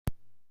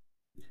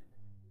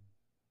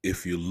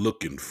if you're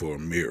looking for a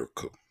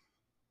miracle.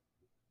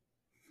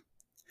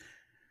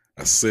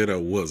 I said I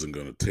wasn't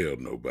going to tell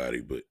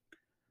nobody, but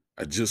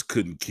I just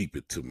couldn't keep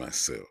it to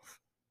myself.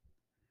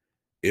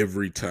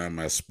 Every time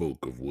I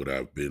spoke of what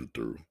I've been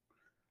through,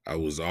 I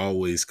was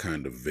always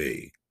kind of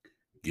vague,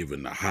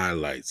 giving the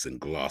highlights and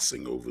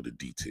glossing over the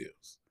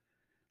details,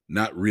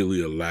 not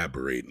really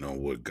elaborating on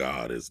what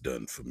God has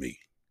done for me.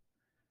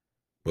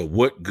 But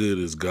what good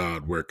is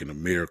God working a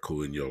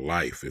miracle in your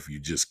life if you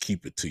just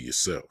keep it to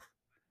yourself?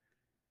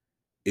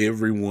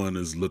 Everyone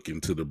is looking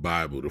to the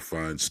Bible to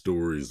find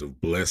stories of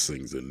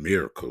blessings and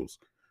miracles,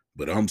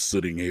 but I'm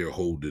sitting here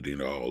holding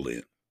it all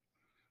in,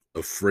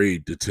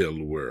 afraid to tell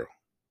the world.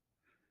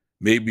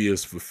 Maybe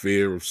it's for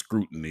fear of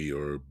scrutiny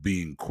or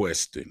being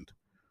questioned,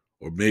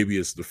 or maybe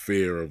it's the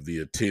fear of the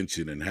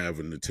attention and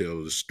having to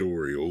tell the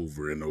story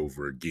over and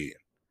over again.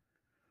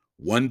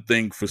 One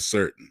thing for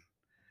certain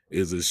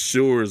is as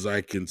sure as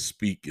I can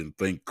speak and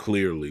think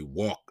clearly,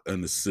 walk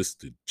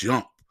unassisted,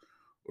 jump,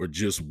 or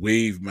just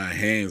wave my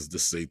hands to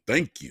say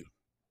thank you.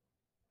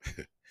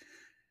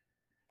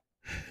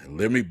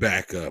 Let me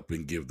back up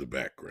and give the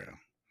background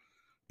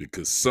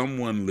because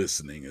someone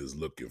listening is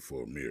looking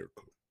for a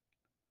miracle.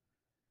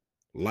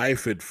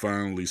 Life had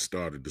finally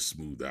started to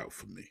smooth out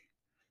for me.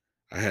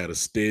 I had a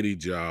steady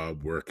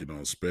job working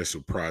on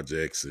special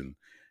projects and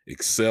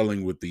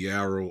excelling with the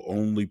arrow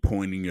only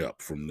pointing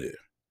up from there.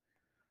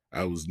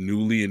 I was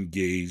newly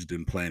engaged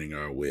and planning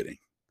our wedding.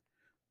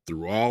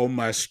 Through all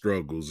my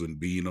struggles and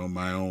being on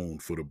my own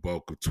for the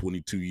bulk of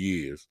 22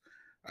 years,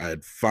 I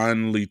had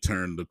finally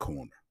turned the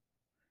corner.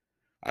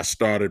 I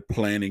started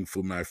planning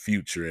for my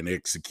future and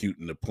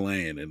executing the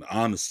plan, and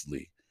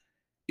honestly,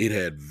 it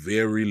had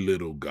very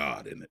little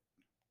God in it.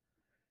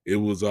 It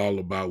was all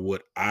about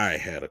what I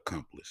had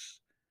accomplished.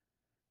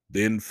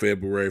 Then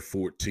February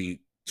 14th,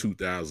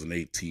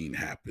 2018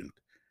 happened,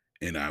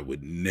 and I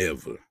would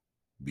never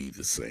be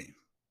the same.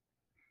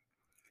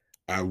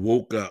 I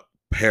woke up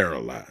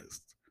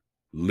paralyzed,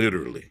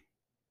 literally.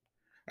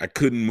 I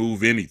couldn't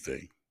move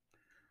anything.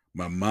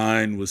 My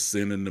mind was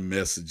sending the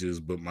messages,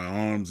 but my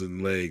arms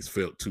and legs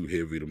felt too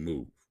heavy to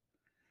move.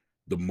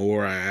 The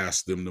more I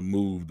asked them to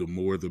move, the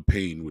more the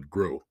pain would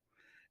grow.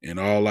 And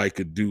all I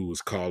could do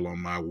was call on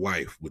my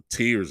wife with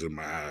tears in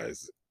my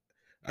eyes.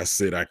 I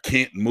said, I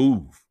can't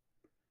move.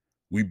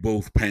 We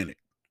both panicked.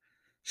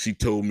 She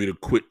told me to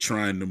quit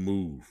trying to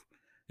move,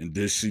 and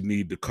does she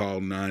need to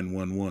call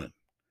 911?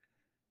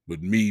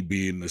 But me,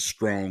 being the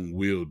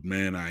strong-willed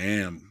man I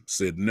am,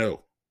 said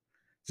no.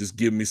 Just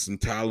give me some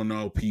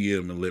Tylenol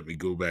PM and let me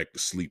go back to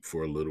sleep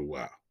for a little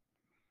while.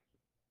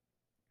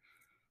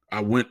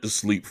 I went to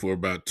sleep for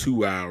about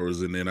 2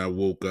 hours and then I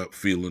woke up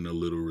feeling a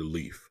little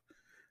relief.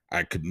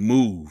 I could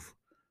move,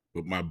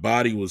 but my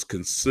body was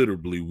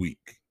considerably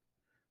weak.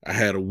 I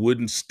had a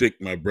wooden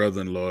stick my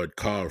brother-in-law had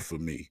carved for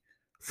me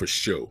for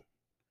show.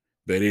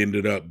 That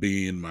ended up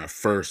being my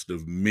first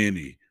of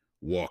many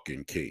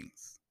walking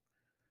canes.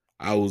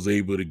 I was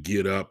able to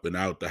get up and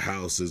out the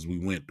house as we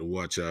went to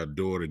watch our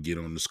daughter get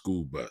on the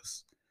school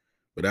bus.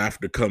 But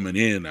after coming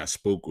in, I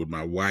spoke with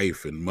my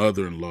wife and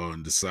mother-in-law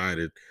and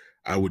decided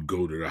I would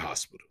go to the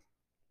hospital.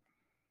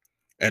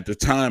 At the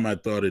time, I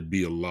thought it'd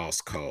be a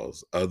lost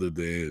cause, other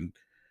than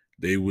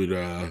they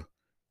would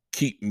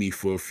keep me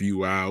for a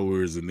few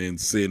hours and then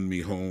send me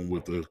home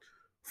with a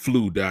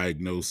flu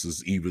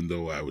diagnosis, even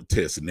though I would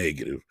test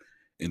negative,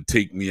 and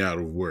take me out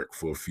of work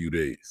for a few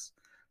days.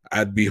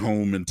 I'd be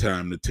home in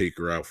time to take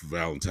her out for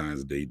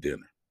Valentine's Day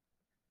dinner.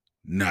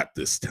 Not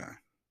this time.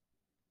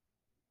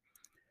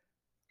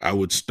 I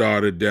would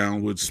start a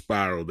downward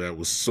spiral that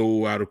was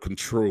so out of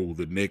control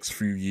the next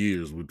few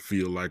years would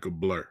feel like a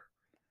blur.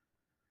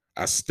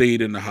 I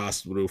stayed in the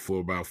hospital for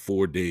about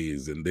 4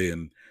 days and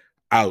then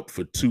out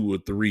for 2 or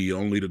 3,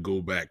 only to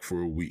go back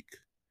for a week.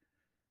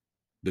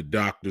 The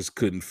doctors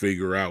couldn't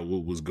figure out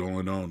what was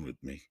going on with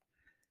me.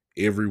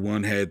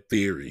 Everyone had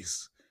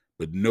theories,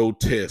 but no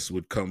test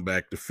would come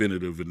back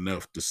definitive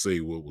enough to say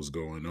what was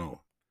going on.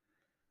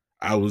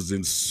 I was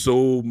in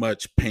so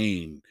much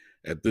pain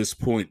at this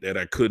point that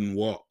I couldn't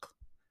walk,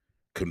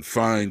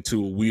 confined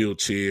to a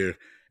wheelchair,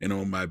 and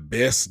on my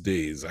best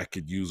days, I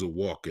could use a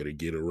walker to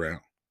get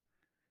around.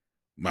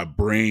 My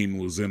brain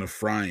was in a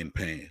frying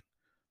pan,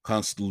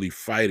 constantly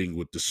fighting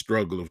with the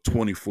struggle of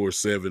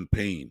 24/7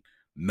 pain,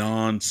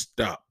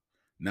 non-stop,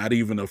 not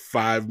even a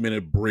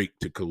 5-minute break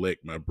to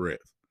collect my breath.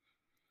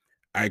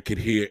 I could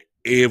hear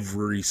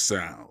every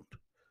sound.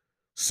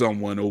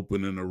 Someone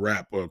opening a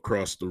wrapper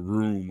across the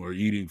room or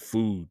eating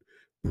food,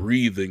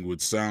 breathing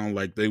would sound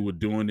like they were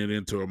doing it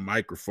into a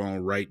microphone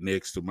right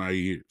next to my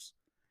ears.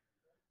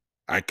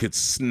 I could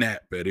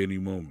snap at any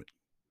moment.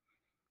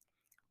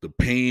 The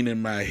pain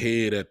in my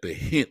head at the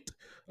hint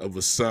of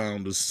a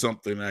sound is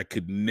something I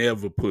could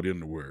never put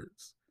into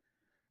words.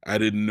 I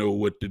didn't know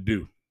what to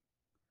do.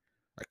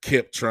 I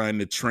kept trying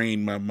to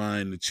train my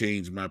mind to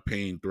change my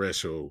pain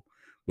threshold,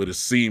 but it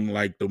seemed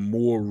like the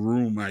more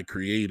room I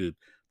created,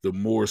 the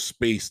more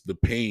space the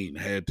pain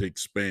had to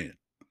expand.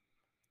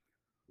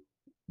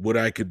 What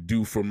I could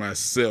do for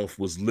myself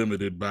was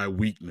limited by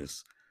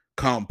weakness,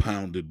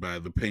 compounded by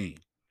the pain.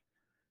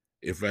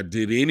 If I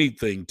did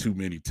anything too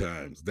many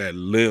times, that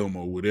limb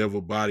or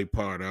whatever body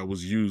part I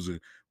was using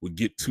would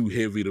get too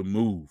heavy to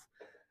move,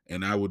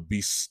 and I would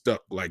be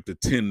stuck like the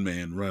Tin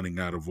Man running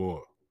out of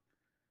oil.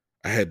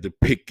 I had to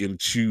pick and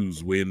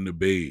choose when to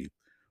bathe,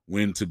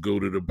 when to go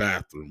to the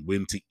bathroom,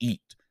 when to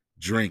eat,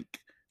 drink,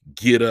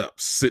 get up,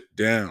 sit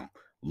down,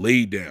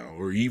 lay down,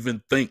 or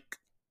even think.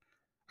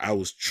 I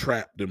was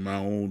trapped in my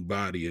own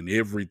body, and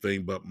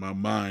everything but my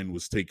mind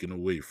was taken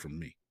away from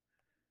me.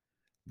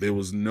 There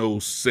was no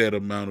set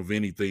amount of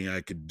anything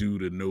I could do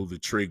to know the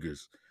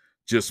triggers.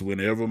 Just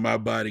whenever my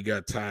body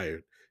got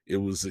tired, it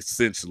was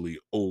essentially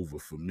over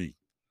for me.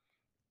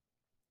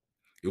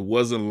 It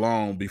wasn't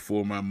long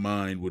before my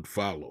mind would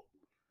follow.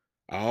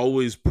 I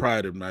always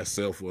prided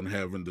myself on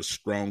having the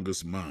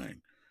strongest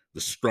mind,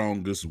 the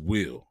strongest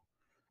will.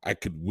 I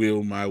could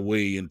will my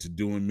way into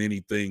doing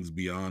many things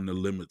beyond the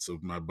limits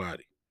of my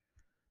body.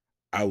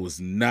 I was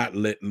not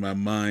letting my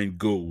mind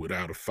go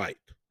without a fight,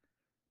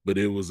 but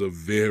it was a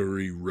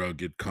very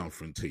rugged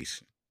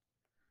confrontation.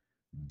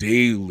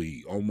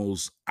 Daily,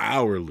 almost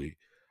hourly,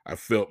 I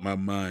felt my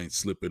mind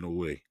slipping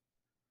away.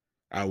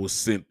 I was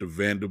sent to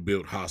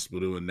Vanderbilt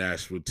Hospital in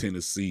Nashville,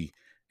 Tennessee,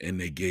 and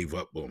they gave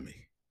up on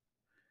me.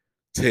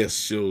 Tests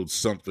showed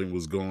something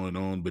was going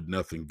on, but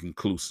nothing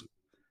conclusive.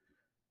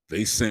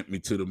 They sent me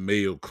to the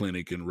Mayo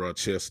Clinic in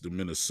Rochester,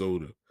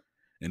 Minnesota,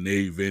 and they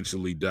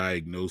eventually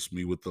diagnosed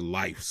me with the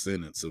life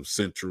sentence of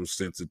central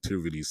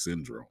sensitivity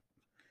syndrome.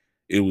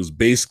 It was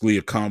basically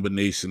a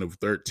combination of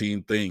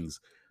 13 things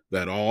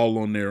that all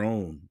on their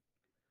own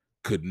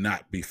could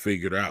not be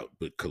figured out,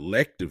 but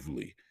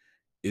collectively,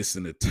 it's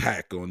an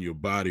attack on your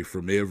body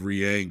from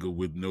every angle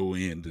with no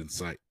end in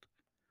sight.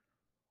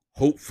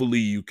 Hopefully,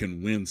 you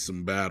can win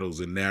some battles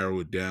and narrow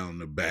it down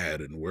to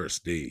bad and worse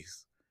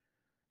days.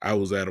 I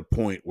was at a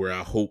point where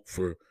I hoped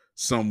for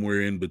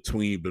somewhere in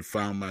between, but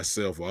found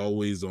myself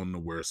always on the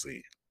worst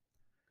end.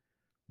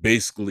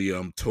 Basically,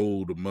 I'm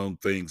told among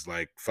things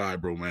like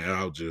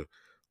fibromyalgia,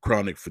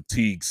 chronic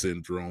fatigue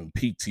syndrome,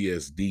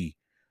 PTSD,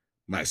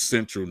 my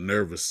central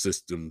nervous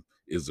system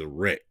is a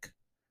wreck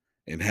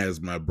and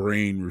has my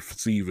brain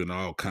receiving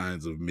all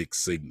kinds of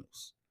mixed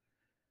signals.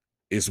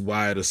 It's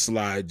why to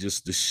slide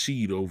just the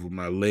sheet over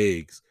my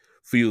legs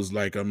feels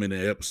like I'm in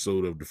an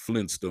episode of the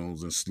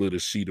Flintstones and slid a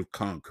sheet of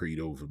concrete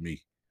over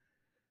me.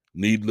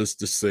 Needless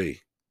to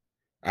say,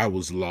 I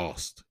was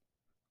lost,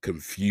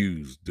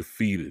 confused,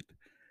 defeated,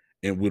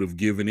 and would have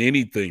given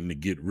anything to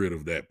get rid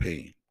of that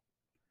pain.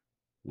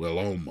 Well,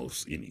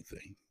 almost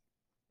anything.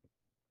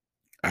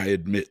 I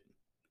admit,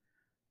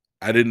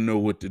 I didn't know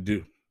what to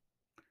do.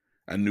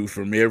 I knew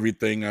from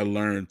everything I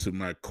learned to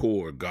my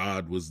core,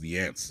 God was the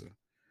answer.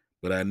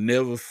 But I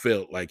never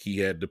felt like he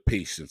had the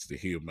patience to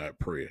hear my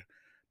prayer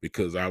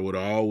because I would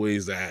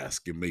always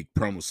ask and make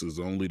promises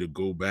only to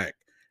go back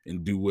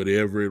and do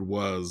whatever it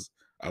was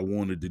I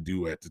wanted to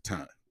do at the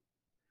time.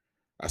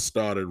 I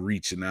started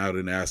reaching out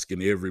and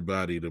asking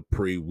everybody to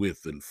pray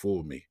with and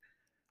for me.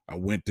 I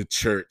went to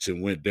church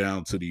and went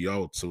down to the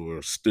altar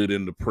or stood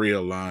in the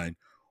prayer line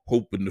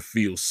hoping to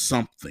feel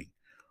something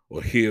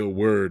or hear a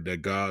word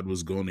that God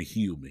was going to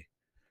heal me.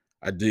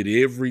 I did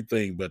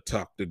everything but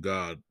talk to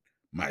God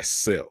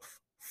myself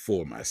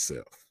for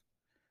myself.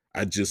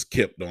 I just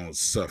kept on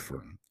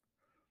suffering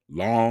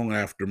long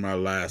after my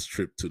last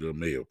trip to the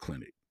Mayo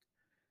Clinic.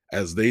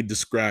 As they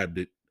described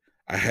it,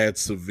 I had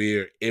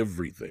severe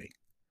everything.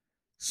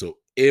 So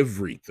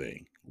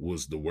everything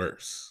was the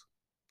worst.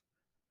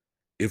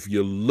 If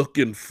you're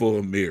looking for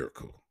a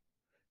miracle,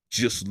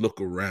 just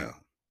look around.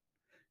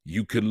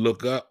 You can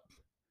look up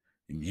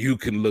and you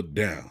can look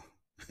down.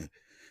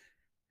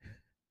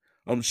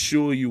 I'm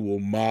sure you will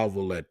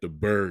marvel at the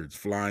birds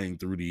flying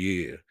through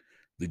the air,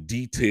 the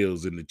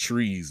details in the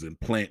trees and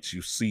plants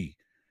you see,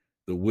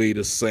 the way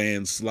the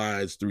sand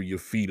slides through your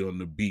feet on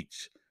the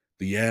beach,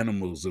 the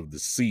animals of the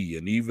sea,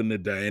 and even the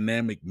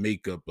dynamic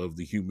makeup of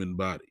the human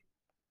body.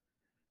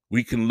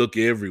 We can look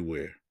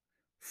everywhere,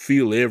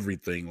 feel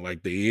everything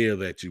like the air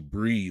that you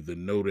breathe,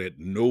 and know that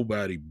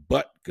nobody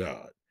but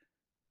God.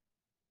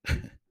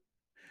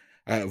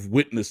 I have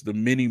witnessed the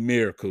many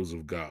miracles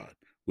of God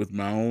with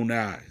my own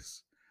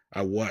eyes.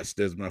 I watched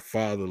as my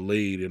father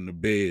laid in the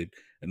bed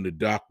and the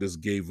doctors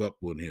gave up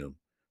on him.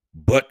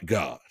 But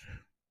God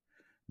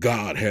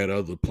had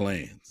other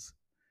plans.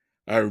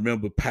 I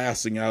remember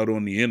passing out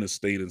on the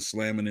interstate and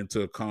slamming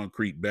into a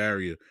concrete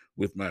barrier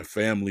with my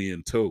family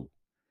in tow.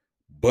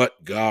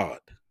 But God,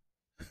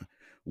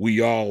 we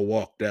all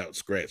walked out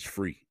scratch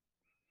free.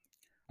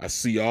 I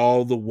see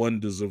all the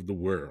wonders of the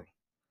world,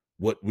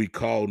 what we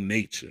call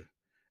nature,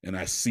 and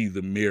I see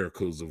the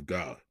miracles of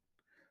God.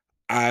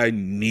 I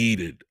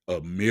needed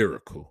a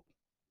miracle.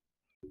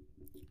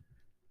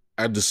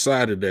 I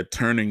decided that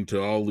turning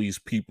to all these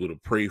people to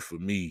pray for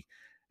me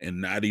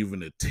and not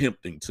even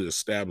attempting to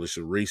establish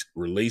a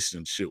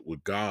relationship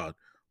with God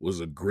was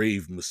a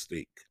grave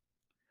mistake.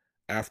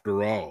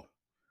 After all,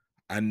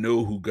 I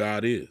know who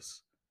God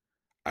is.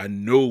 I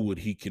know what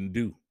he can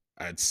do.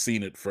 I'd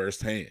seen it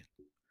firsthand.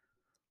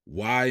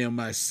 Why am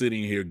I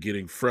sitting here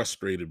getting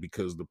frustrated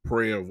because the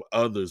prayer of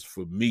others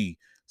for me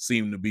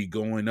seemed to be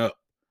going up,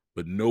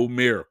 but no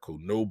miracle,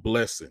 no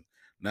blessing,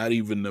 not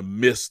even the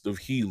mist of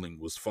healing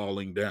was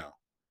falling down?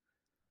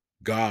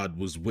 God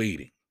was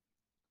waiting.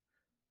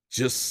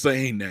 Just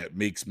saying that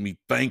makes me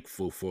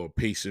thankful for a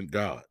patient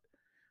God,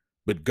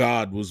 but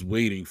God was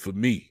waiting for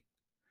me,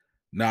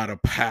 not a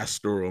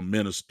pastor or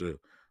minister,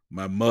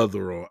 my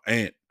mother or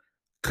aunt,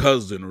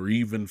 cousin, or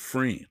even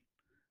friend.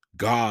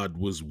 God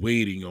was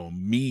waiting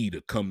on me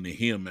to come to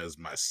him as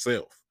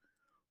myself,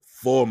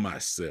 for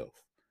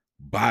myself,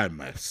 by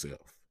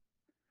myself.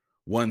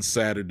 One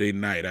Saturday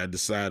night, I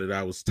decided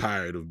I was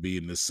tired of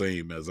being the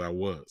same as I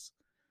was.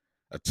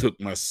 I took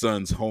my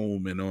sons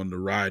home, and on the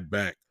ride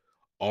back,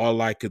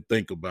 all I could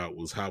think about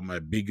was how my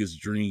biggest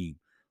dream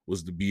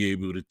was to be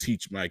able to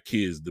teach my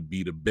kids to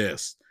be the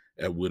best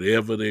at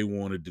whatever they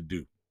wanted to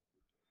do.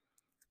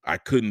 I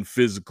couldn't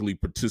physically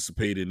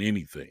participate in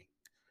anything.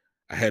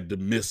 I had to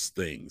miss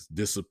things,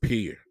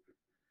 disappear.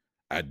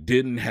 I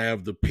didn't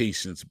have the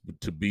patience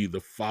to be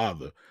the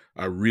father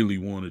I really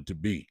wanted to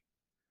be.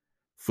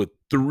 For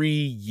 3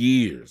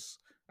 years,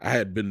 I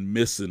had been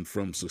missing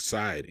from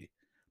society,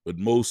 but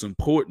most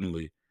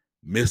importantly,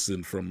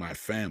 missing from my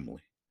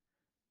family.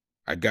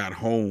 I got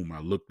home, I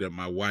looked at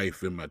my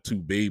wife and my two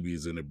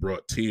babies, and it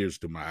brought tears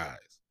to my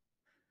eyes.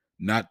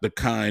 Not the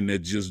kind that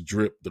just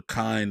dripped, the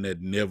kind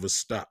that never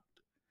stopped.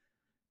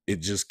 It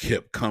just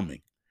kept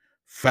coming,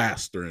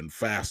 faster and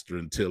faster,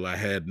 until I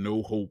had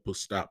no hope of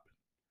stopping.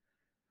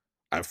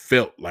 I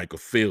felt like a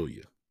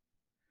failure.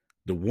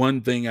 The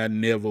one thing I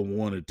never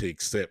wanted to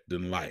accept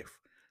in life.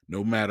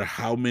 No matter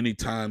how many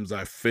times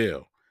I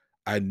fell,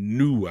 I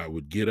knew I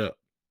would get up.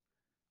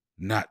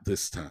 Not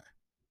this time.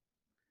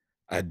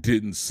 I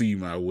didn't see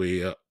my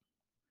way up.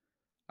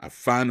 I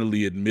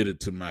finally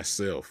admitted to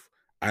myself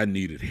I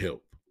needed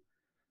help.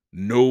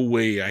 No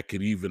way I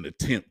could even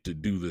attempt to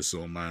do this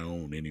on my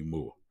own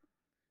anymore.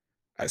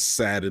 I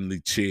sat in the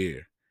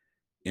chair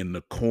in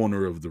the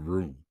corner of the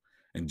room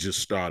and just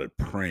started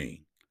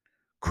praying,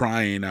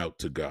 crying out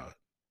to God.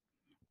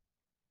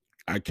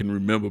 I can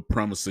remember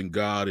promising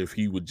God if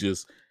he would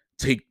just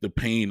take the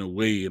pain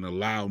away and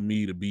allow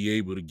me to be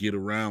able to get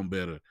around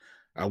better,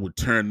 I would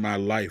turn my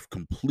life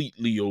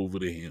completely over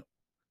to him.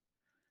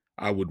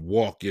 I would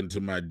walk into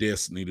my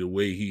destiny the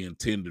way he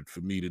intended for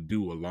me to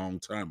do a long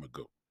time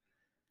ago.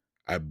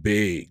 I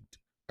begged,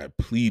 I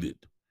pleaded,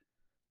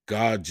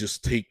 God,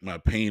 just take my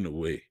pain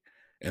away,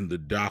 and the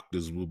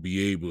doctors will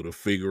be able to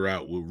figure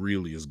out what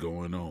really is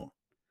going on.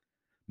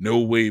 No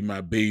way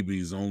my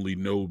babies only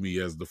know me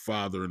as the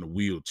father in a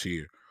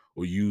wheelchair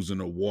or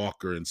using a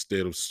walker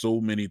instead of so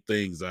many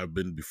things I've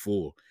been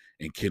before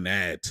and can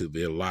add to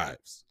their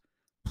lives.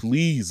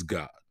 Please,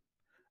 God,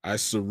 I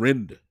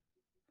surrender.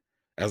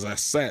 As I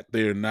sat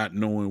there not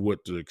knowing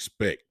what to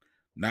expect,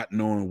 not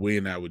knowing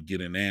when I would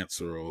get an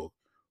answer or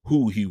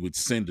who he would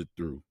send it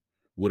through,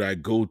 would I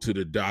go to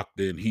the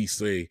doctor and he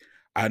say,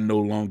 I no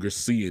longer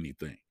see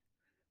anything?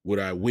 Would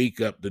I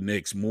wake up the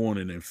next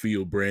morning and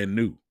feel brand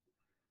new?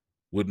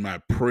 Would my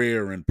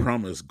prayer and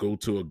promise go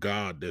to a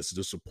God that's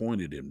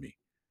disappointed in me?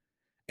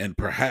 And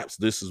perhaps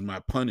this is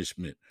my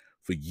punishment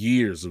for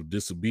years of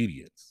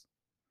disobedience.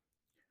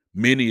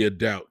 Many a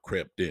doubt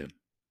crept in,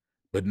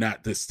 but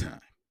not this time.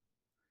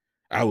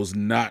 I was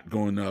not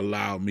going to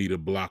allow me to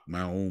block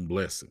my own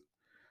blessing.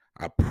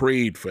 I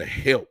prayed for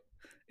help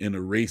in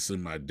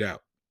erasing my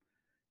doubt.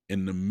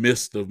 In the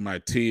midst of my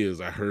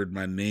tears, I heard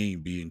my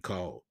name being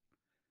called.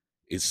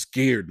 It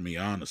scared me,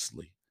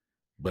 honestly,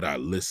 but I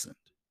listened.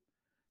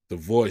 The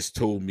voice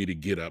told me to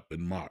get up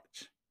and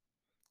march.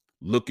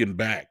 Looking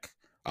back,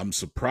 I'm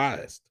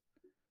surprised,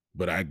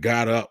 but I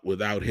got up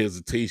without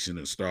hesitation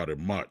and started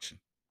marching.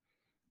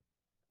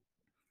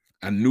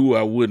 I knew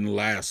I wouldn't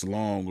last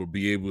long or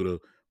be able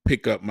to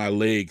pick up my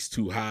legs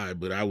too high,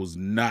 but I was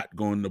not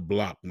going to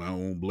block my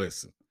own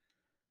blessing.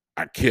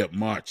 I kept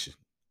marching.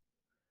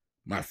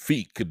 My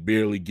feet could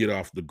barely get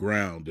off the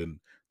ground, and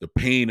the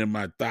pain in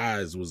my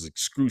thighs was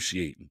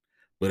excruciating,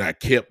 but I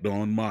kept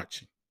on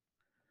marching.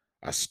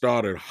 I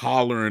started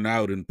hollering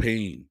out in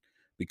pain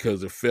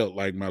because it felt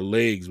like my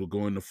legs were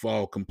going to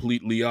fall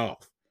completely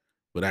off,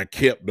 but I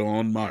kept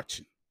on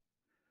marching.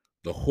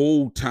 The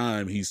whole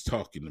time he's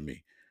talking to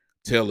me,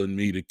 telling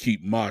me to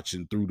keep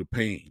marching through the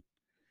pain.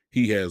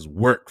 He has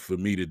work for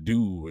me to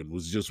do and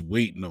was just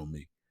waiting on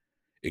me.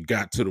 It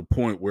got to the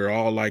point where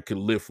all I could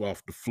lift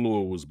off the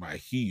floor was my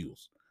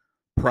heels,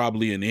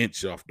 probably an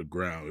inch off the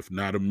ground, if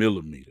not a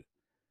millimeter.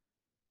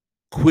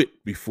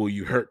 Quit before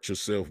you hurt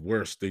yourself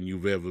worse than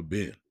you've ever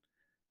been.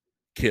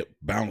 Kept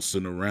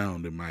bouncing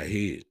around in my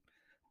head,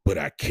 but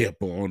I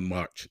kept on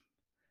marching.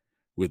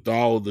 With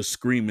all the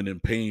screaming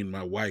and pain,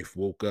 my wife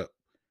woke up.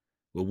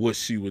 But what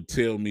she would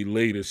tell me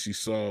later she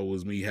saw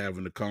was me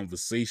having a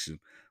conversation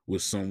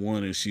with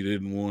someone and she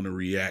didn't want to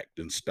react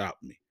and stop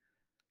me.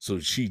 So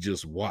she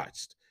just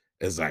watched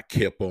as I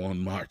kept on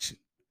marching.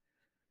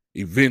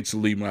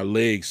 Eventually, my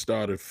legs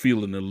started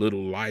feeling a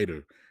little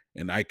lighter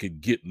and I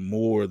could get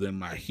more than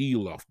my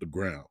heel off the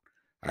ground.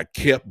 I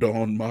kept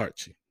on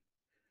marching.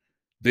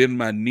 Then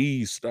my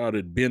knees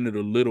started bending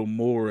a little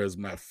more as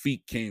my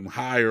feet came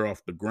higher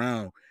off the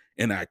ground,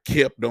 and I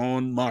kept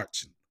on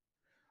marching.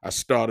 I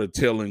started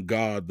telling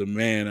God the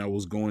man I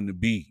was going to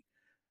be.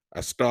 I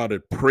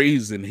started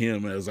praising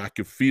him as I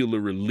could feel a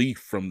relief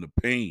from the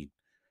pain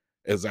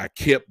as I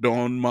kept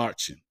on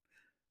marching.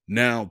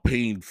 Now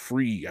pain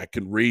free, I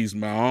can raise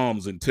my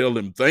arms and tell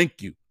him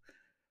thank you.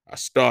 I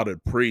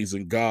started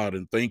praising God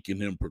and thanking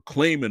him,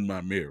 proclaiming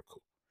my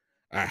miracle.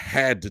 I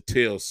had to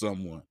tell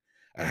someone.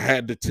 I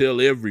had to tell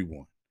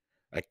everyone.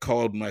 I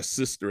called my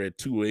sister at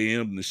 2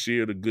 a.m. to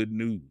share the good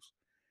news.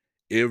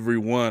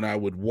 Everyone I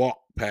would walk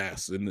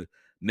past in the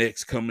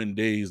next coming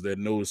days that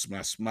noticed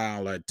my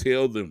smile, I'd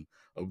tell them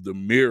of the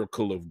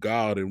miracle of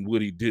God and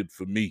what he did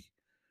for me.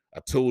 I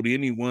told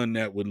anyone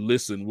that would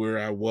listen where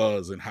I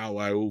was and how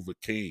I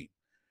overcame.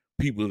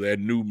 People that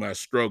knew my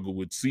struggle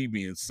would see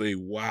me and say,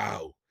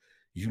 wow,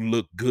 you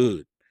look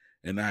good.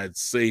 And I'd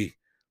say,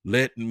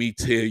 let me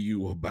tell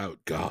you about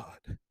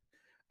God.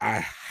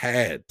 I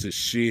had to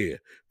share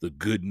the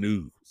good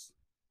news.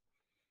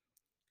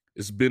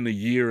 It's been a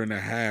year and a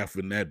half,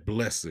 and that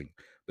blessing,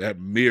 that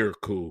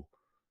miracle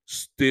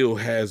still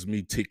has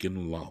me ticking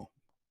along.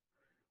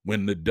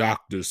 When the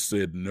doctors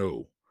said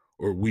no,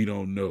 or we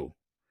don't know,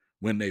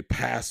 when they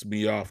passed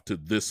me off to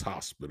this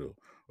hospital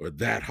or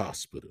that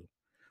hospital,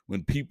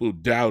 when people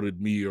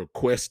doubted me or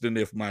questioned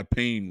if my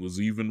pain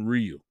was even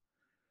real,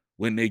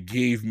 when they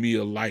gave me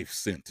a life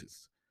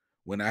sentence,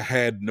 when I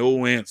had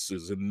no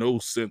answers and no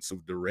sense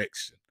of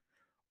direction.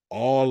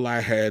 All I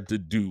had to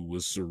do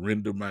was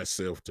surrender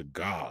myself to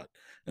God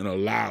and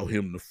allow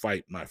him to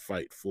fight my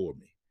fight for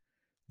me.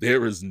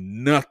 There is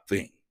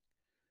nothing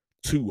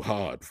too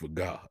hard for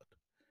God.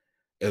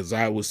 As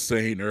I was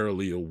saying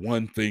earlier,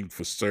 one thing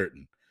for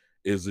certain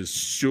is as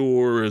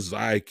sure as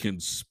I can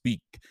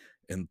speak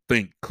and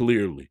think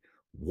clearly,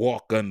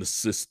 walk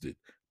unassisted,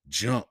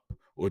 jump,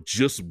 or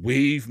just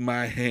wave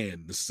my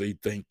hand to say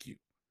thank you,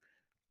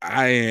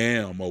 I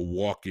am a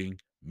walking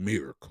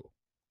miracle.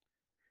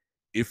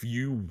 If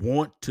you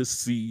want to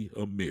see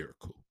a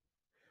miracle,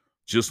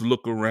 just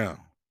look around.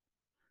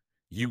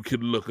 You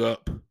can look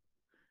up,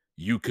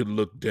 you can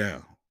look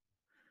down,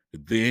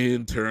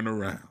 then turn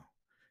around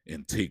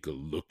and take a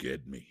look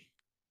at me.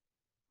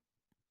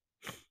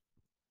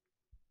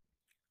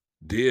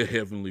 Dear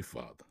Heavenly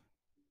Father,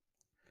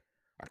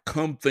 I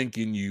come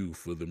thanking you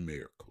for the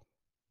miracle.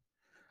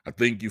 I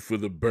thank you for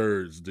the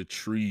birds, the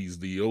trees,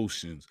 the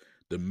oceans,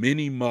 the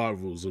many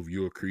marvels of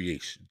your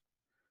creation.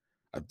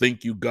 I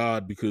thank you,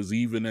 God, because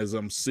even as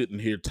I'm sitting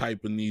here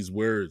typing these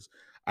words,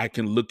 I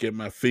can look at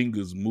my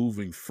fingers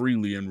moving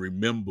freely and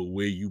remember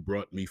where you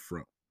brought me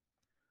from.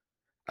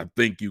 I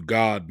thank you,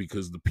 God,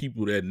 because the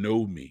people that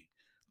know me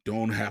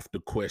don't have to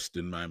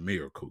question my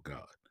miracle,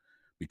 God,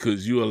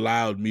 because you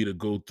allowed me to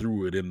go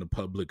through it in the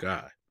public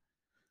eye.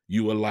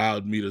 You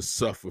allowed me to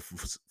suffer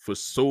for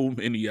so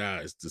many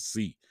eyes to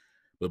see.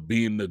 But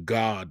being the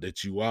God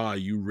that you are,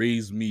 you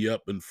raised me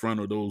up in front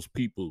of those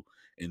people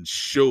and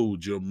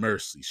showed your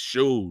mercy,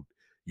 showed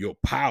your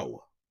power.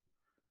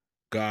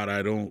 God,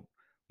 I don't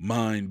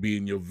mind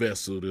being your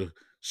vessel to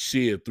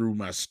share through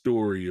my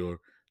story or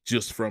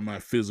just from my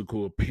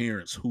physical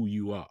appearance who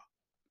you are.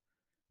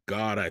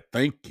 God, I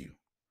thank you.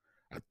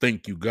 I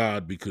thank you,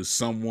 God, because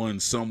someone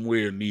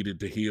somewhere needed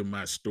to hear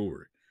my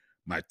story,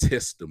 my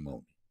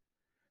testimony.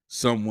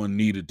 Someone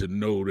needed to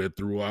know that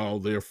through all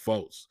their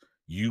faults,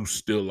 you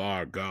still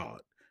are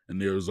God.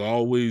 And there's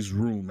always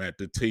room at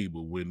the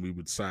table when we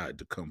decide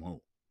to come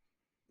home.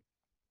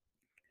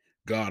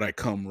 God, I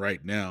come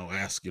right now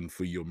asking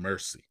for your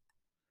mercy.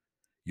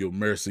 Your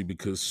mercy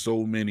because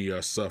so many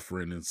are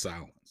suffering in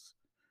silence.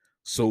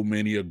 So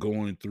many are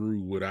going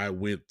through what I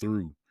went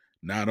through,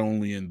 not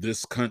only in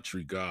this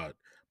country, God,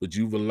 but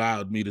you've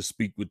allowed me to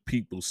speak with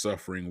people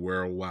suffering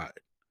worldwide.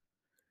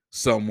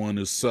 Someone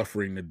is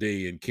suffering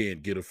today and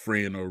can't get a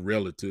friend or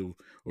relative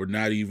or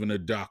not even a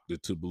doctor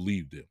to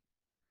believe them.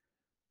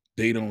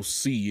 They don't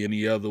see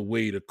any other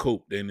way to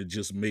cope than to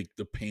just make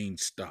the pain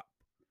stop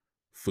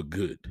for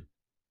good.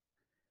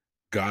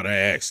 God, I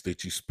ask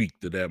that you speak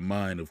to that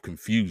mind of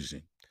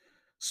confusion.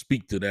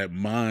 Speak to that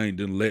mind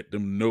and let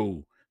them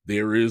know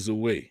there is a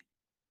way.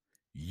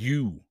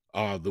 You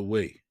are the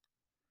way.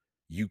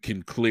 You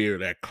can clear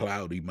that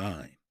cloudy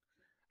mind.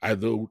 I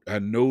know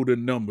the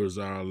numbers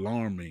are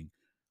alarming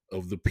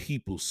of the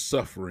people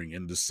suffering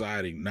and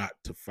deciding not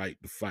to fight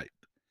the fight.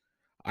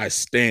 I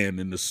stand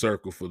in the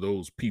circle for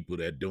those people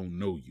that don't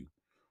know you,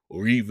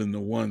 or even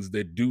the ones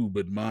that do,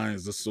 but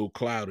minds are so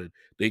clouded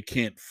they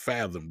can't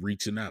fathom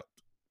reaching out.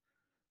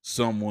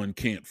 Someone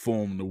can't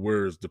form the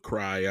words to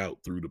cry out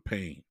through the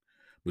pain,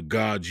 but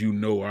God, you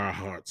know our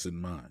hearts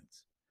and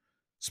minds.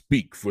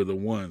 Speak for the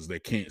ones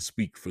that can't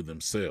speak for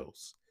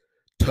themselves.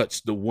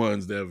 Touch the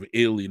ones that have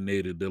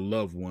alienated their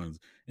loved ones,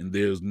 and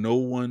there's no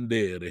one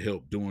there to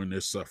help during their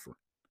suffering.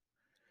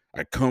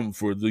 I come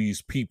for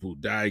these people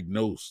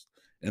diagnosed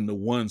and the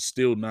ones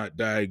still not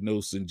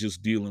diagnosed and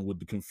just dealing with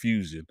the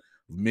confusion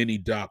of many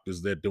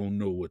doctors that don't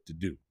know what to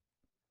do.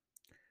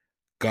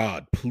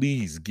 God,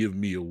 please give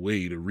me a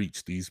way to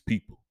reach these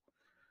people.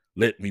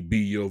 Let me be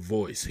your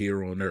voice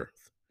here on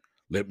earth.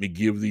 Let me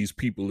give these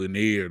people an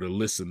ear to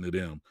listen to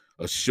them,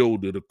 a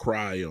shoulder to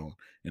cry on,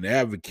 an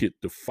advocate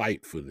to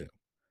fight for them.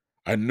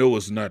 I know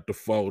it's not the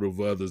fault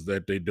of others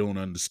that they don't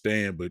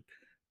understand, but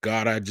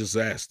God, I just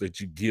ask that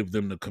you give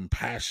them the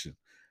compassion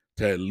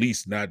to at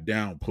least not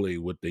downplay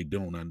what they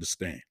don't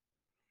understand.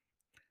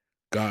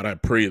 God, I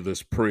pray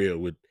this prayer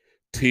with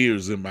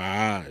tears in my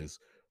eyes,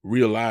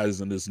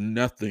 realizing it's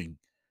nothing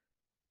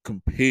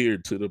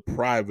compared to the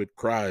private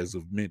cries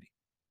of many.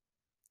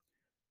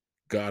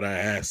 God, I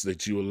ask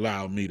that you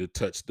allow me to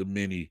touch the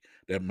many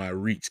that my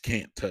reach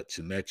can't touch,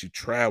 and that you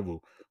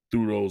travel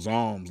through those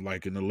arms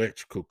like an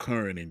electrical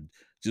current and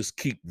just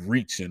keep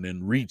reaching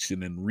and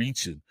reaching and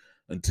reaching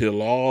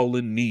until all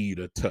in need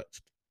are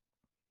touched.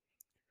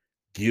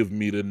 Give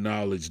me the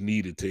knowledge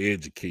needed to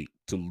educate,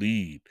 to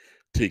lead,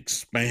 to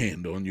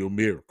expand on your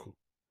miracle.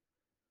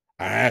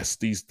 I ask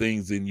these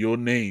things in your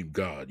name,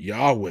 God,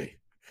 Yahweh,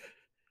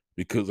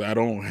 because I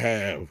don't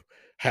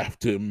have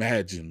to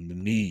imagine the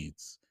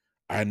needs.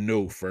 I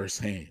know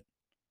firsthand.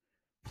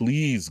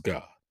 Please,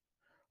 God,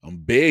 I'm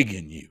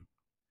begging you,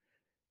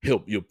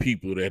 help your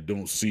people that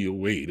don't see a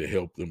way to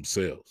help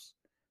themselves.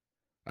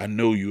 I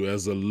know you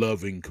as a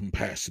loving,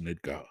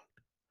 compassionate God,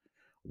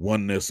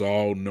 one that's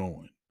all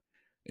knowing,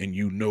 and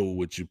you know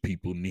what your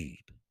people need.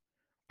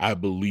 I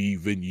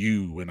believe in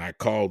you, and I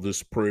call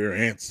this prayer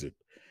answered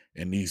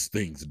and these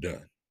things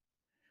done.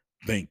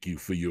 Thank you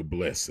for your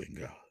blessing,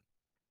 God.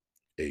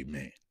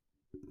 Amen.